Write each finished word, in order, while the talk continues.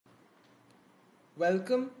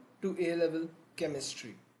Welcome to A-Level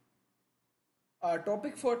Chemistry. Our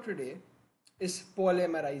topic for today is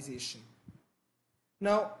polymerization.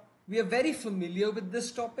 Now, we are very familiar with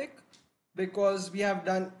this topic because we have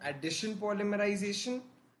done addition polymerization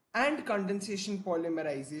and condensation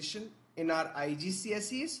polymerization in our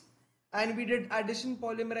IGCSEs, and we did addition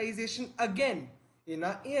polymerization again in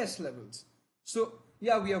our AS levels. So,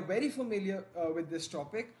 yeah, we are very familiar with this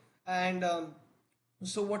topic, and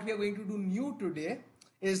so what we are going to do new today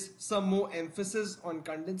is some more emphasis on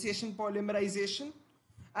condensation polymerization,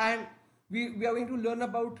 and we are going to learn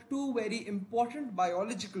about two very important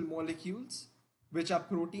biological molecules, which are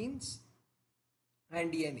proteins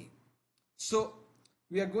and DNA. So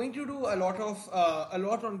we are going to do a lot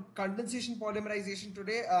on condensation polymerization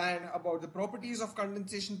today and about the properties of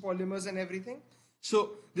condensation polymers and everything.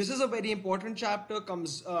 So this is a very important chapter,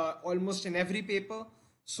 comes almost in every paper.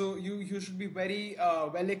 So you should be very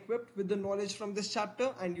well equipped with the knowledge from this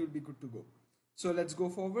chapter and you'll be good to go. So let's go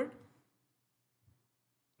forward.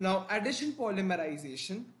 Now addition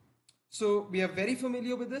polymerization. So we are very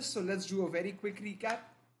familiar with this. So let's do a very quick recap.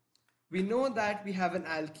 We know that we have an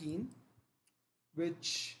alkene,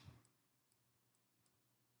 which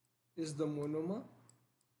is the monomer.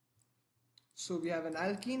 So we have an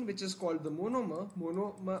alkene which is called the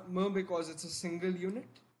monomer because it's a single unit.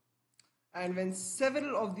 And when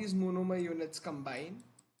several of these monomer units combine,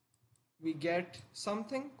 we get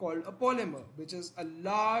something called a polymer, which is a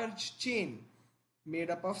large chain made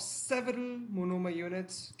up of several monomer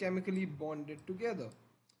units chemically bonded together.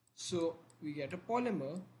 So we get a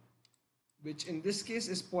polymer, which in this case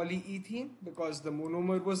is polyethene because the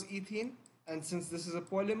monomer was ethene, and since this is a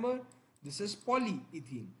polymer, this is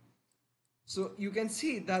polyethene. So you can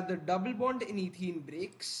see that the double bond in ethene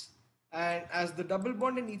breaks, and as the double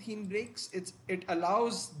bond in ethene breaks, it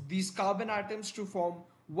allows these carbon atoms to form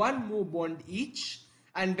one more bond each,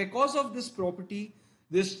 and because of this property,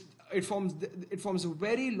 it forms a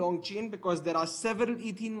very long chain because there are several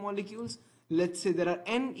ethene molecules. Let's say there are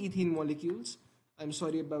n ethene molecules. I'm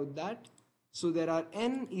sorry about that. So there are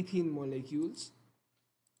n ethene molecules,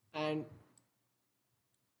 and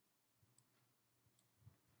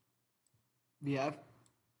we have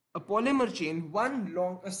a polymer chain,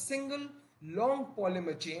 a single long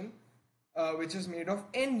polymer chain, which is made of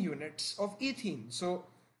n units of ethene. So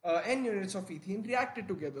n units of ethene reacted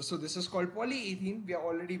together. So this is called polyethene. We are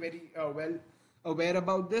already very well aware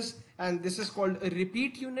about this, and this is called a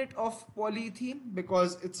repeat unit of polyethene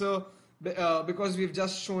because because we've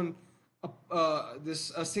just shown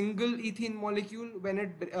a single ethene molecule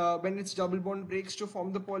when its double bond breaks to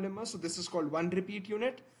form the polymer. So this is called one repeat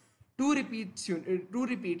unit. Two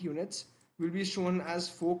repeat units will be shown as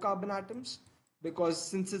 4 carbon atoms because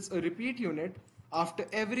since it's a repeat unit, after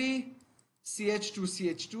every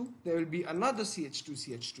CH2 there will be another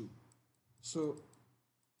CH2. So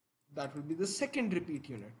that will be the second repeat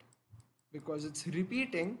unit because it's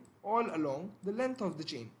repeating all along the length of the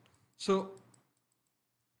chain. So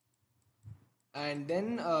and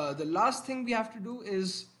then the last thing we have to do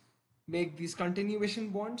is make these continuation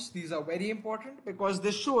bonds. These are very important because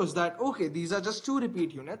this shows that okay, these are just 2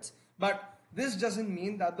 repeat units, but this doesn't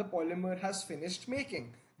mean that the polymer has finished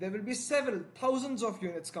making. There will be several thousands of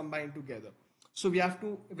units combined together. So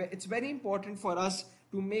it's very important for us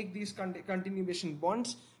to make these continuation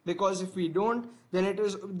bonds, because if we don't, then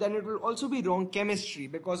it will also be wrong chemistry,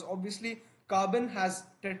 because obviously carbon has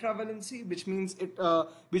tetravalency, which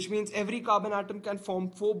means every carbon atom can form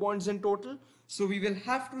 4 bonds in total. So we will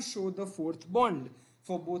have to show the 4th bond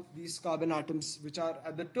for both these carbon atoms which are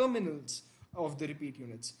at the terminals of the repeat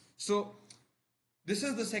units. So this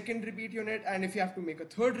is the second repeat unit, and if you have to make a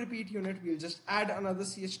third repeat unit, we'll just add another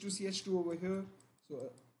CH2 over here.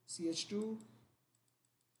 So CH2.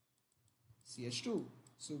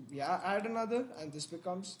 So we add another, and this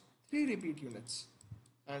becomes 3 repeat units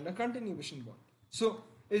and a continuation bond. So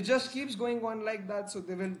it just keeps going on like that. So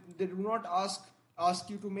they do not ask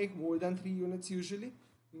you to make more than 3 units usually,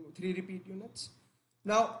 3 repeat units.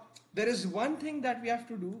 Now there is one thing that we have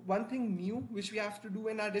to do, one thing new which we have to do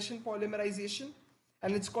in addition polymerization,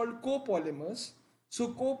 and it's called copolymers. So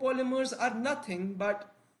copolymers are nothing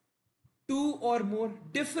but 2 or more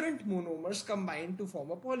different monomers combined to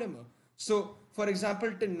form a polymer. So for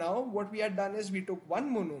example, till now what we had done is we took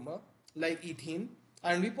one monomer like ethene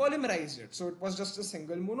and we polymerized it. So it was just a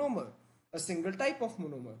single monomer, a single type of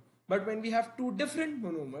monomer. But when we have 2 different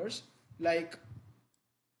monomers like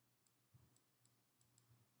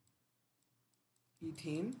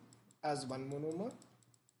ethene as one monomer,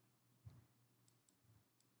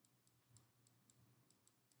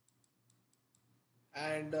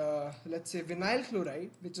 and let's say vinyl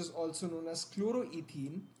chloride, which is also known as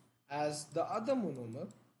chloroethene as the other monomer,